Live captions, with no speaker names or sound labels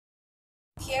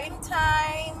Killing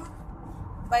time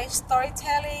by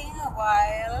storytelling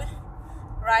while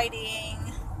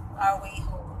riding our way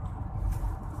home.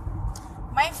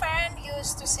 My friend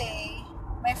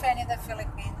in the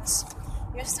Philippines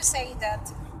used to say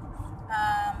that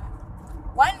um,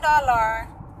 $1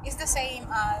 is the same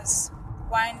as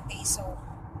 1 peso.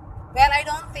 Well, I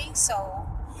don't think so.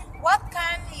 What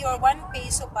can your 1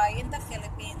 peso buy in the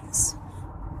Philippines?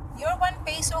 Your 1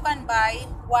 peso can buy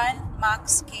one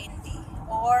max candy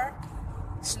or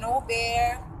snow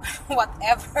bear,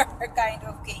 whatever kind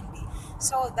of candy.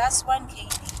 So that's one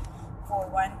candy for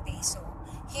 1 peso.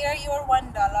 Here, your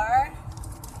 $1,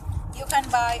 you can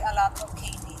buy a lot of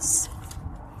candies.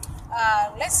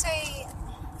 Let's say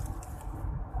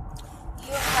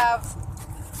you have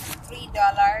 $3,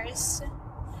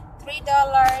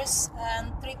 $3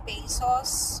 and 3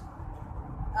 pesos.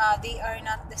 They are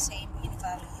not the same in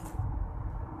value.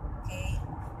 Okay,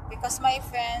 because my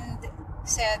friend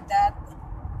said that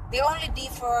they only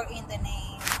differ in the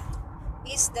name.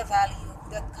 Is the value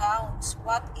that counts,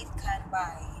 what it can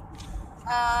buy.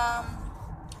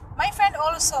 My friend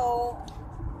also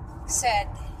said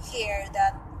here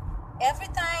that every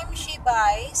time she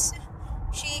buys,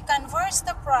 she converts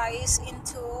the price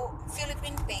into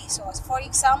Philippine pesos. For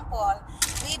example,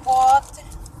 we bought,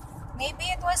 maybe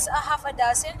it was a half a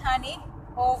dozen, honey,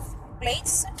 of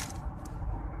plates.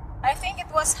 I think it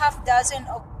was half dozen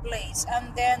of plates,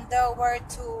 and then there were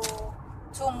two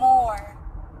more.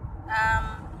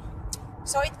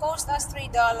 So it cost us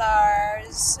 $3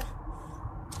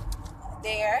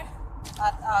 there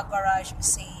at a garage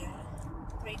sale.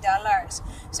 $3.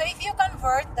 So if you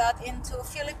convert that into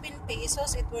Philippine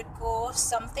pesos, it would cost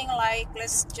something like,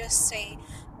 let's just say,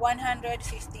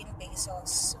 115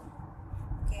 pesos.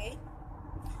 Okay?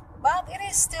 But it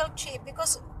is still cheap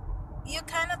because you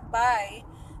cannot buy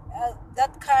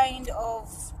that kind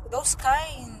of those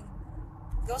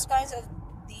kinds of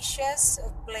dishes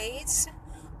of plates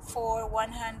for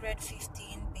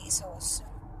 115 pesos.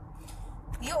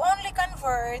 You only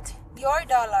convert your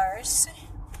dollars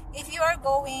if you are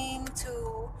going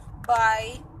to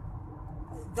buy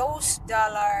those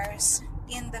dollars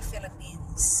in the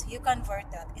Philippines. You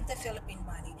convert that into Philippine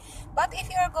money. But if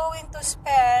you are going to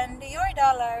spend your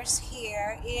dollars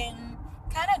here in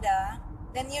Canada,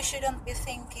 then you shouldn't be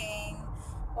thinking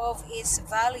of its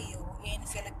value in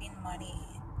Philippine money.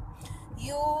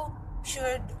 You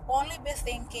should only be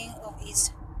thinking of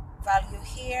its value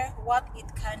here, what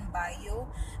it can buy you,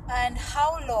 and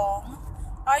how long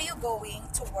are you going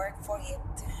to work for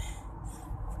it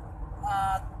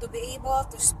to be able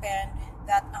to spend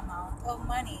that amount of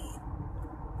money.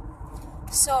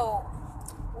 So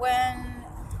when,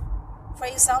 for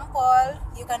example,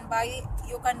 you can buy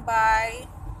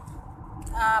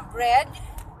bread,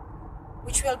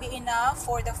 which will be enough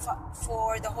for the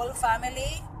whole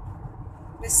family.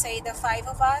 Let's say the 5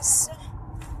 of us.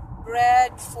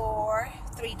 Bread for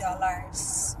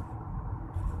 $3.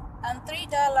 And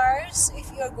 $3,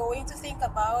 if you're going to think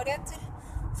about it,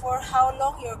 for how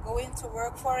long you're going to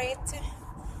work for it,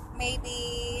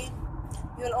 maybe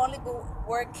you'll only be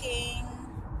working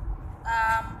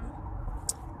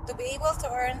to be able to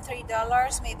earn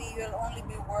 $3. Maybe you'll only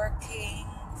be working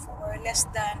for less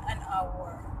than an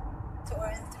hour to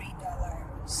earn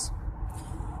 $3.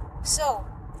 So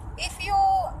if you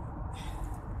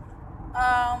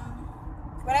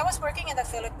when I was working in the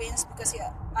Philippines, because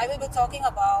I will be talking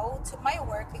about my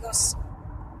work because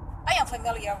I am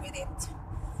familiar with it,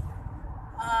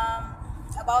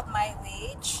 about my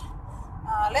wage.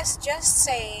 Let's just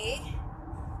say,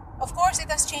 of course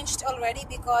it has changed already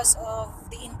because of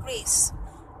the increase.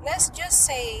 Let's just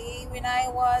say when I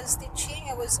was teaching,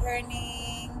 I was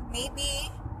earning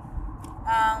maybe,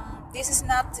 this is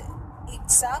not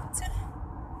exact,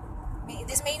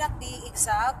 this may not be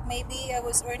exact, maybe I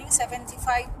was earning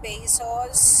 75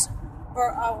 pesos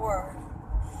per hour.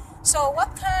 So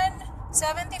what can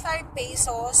 75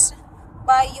 pesos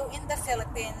buy you in the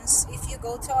Philippines if you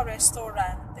go to a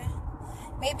restaurant?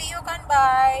 Maybe you can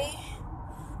buy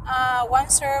one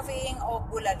serving of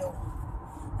bulalo,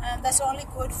 and that's only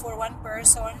good for one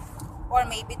person or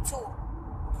maybe two.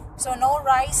 So no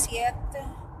rice yet.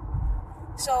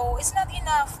 So it's not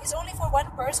enough. It's only for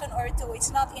one person or two.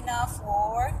 It's not enough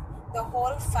for the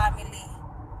whole family.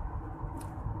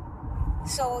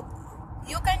 So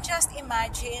you can just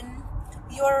imagine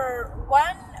your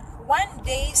one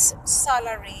day's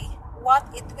salary, what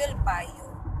it will buy you.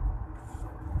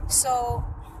 So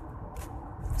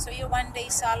your 1 day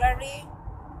salary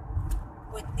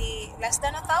would be less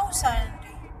than 1,000.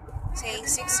 Say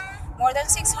more than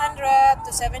 600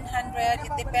 to 700.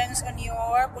 It depends on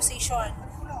your position.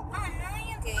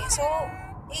 Okay, so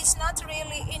it's not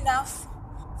really enough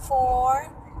for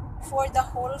the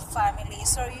whole family.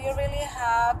 So you really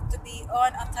have to be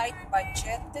on a tight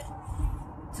budget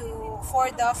to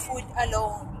for the food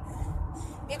alone,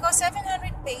 because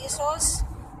 700 pesos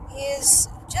is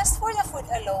just for the food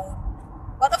alone.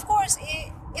 But of course,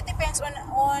 it depends on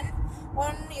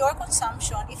your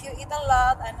consumption. If you eat a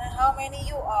lot and how many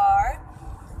you are,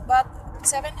 but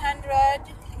 700,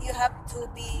 you have to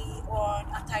be on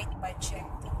a tight budget.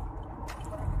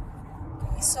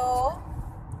 Okay, so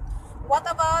what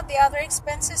about the other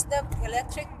expenses? The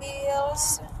electric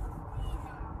bills,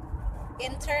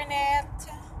 internet.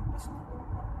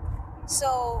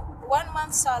 So 1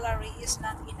 month's salary is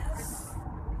not enough.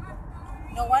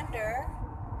 No wonder.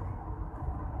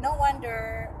 No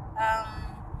wonder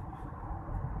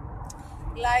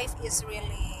life is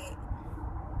really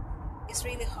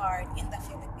hard in the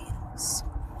Philippines.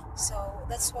 So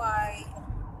that's why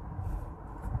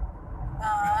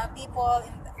people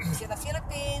in the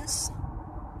Philippines,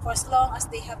 for as long as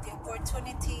they have the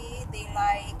opportunity, they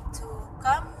like to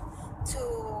come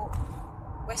to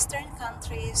Western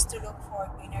countries to look for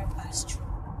greener pasture.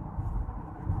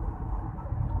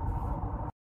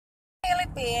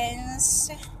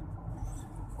 Philippines,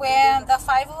 when the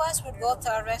five of us would go to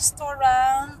a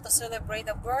restaurant to celebrate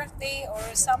a birthday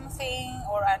or something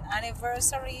or an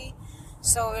anniversary,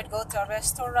 so we'd go to a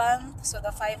restaurant. So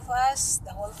the five of us,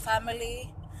 the whole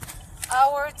family,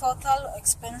 our total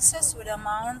expenses would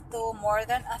amount to more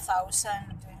than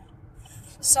 1,000.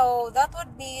 So that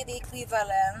would be the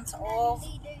equivalent of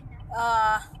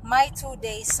my 2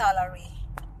 days salary.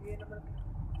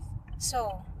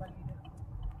 So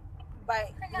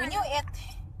when you eat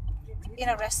in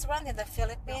a restaurant in the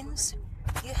Philippines,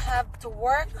 you have to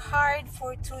work hard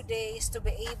for 2 days to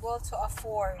be able to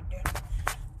afford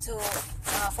to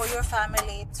for your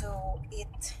family to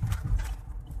eat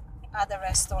at the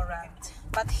restaurant.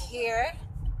 But here,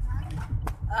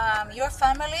 your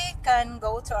family can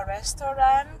go to a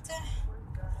restaurant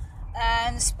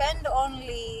and spend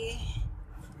only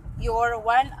your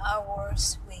 1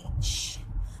 hour's wage.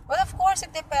 But of course,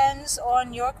 it depends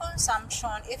on your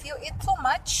consumption. If you eat too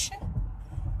much,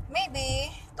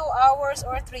 maybe 2 hours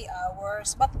or 3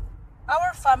 hours. But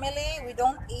our family, we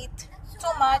don't eat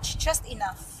too much, just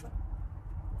enough.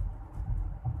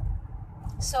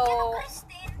 So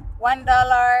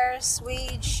 $1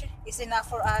 wage is enough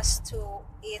for us to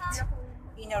eat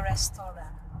in a restaurant.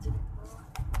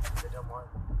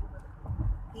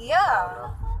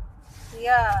 Yeah,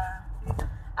 yeah.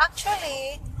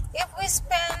 Actually, if we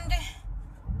spend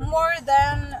more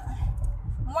than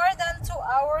 2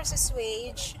 hours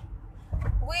wage,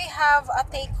 we have a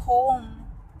take home.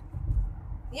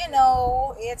 You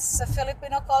know, it's a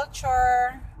Filipino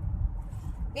culture,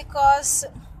 because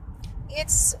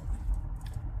it's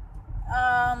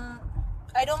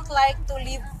I don't like to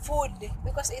leave food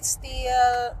because it's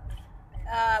still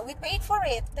we paid for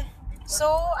it. So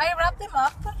I wrap them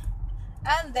up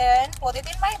and then put it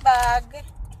in my bag,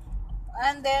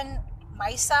 and then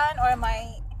my son or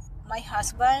my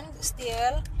husband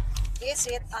still eats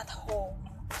it at home.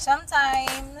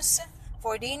 Sometimes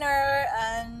for dinner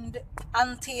and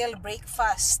until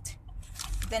breakfast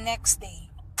the next day.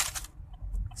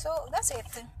 So that's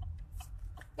it.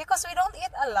 Because we don't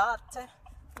eat a lot,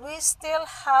 we still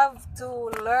have to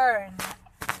learn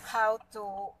how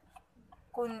to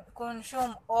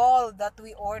consume all that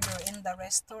we order in the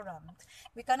restaurant.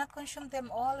 We cannot consume them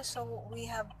all, so we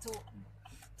have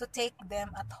to take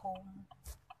them at home.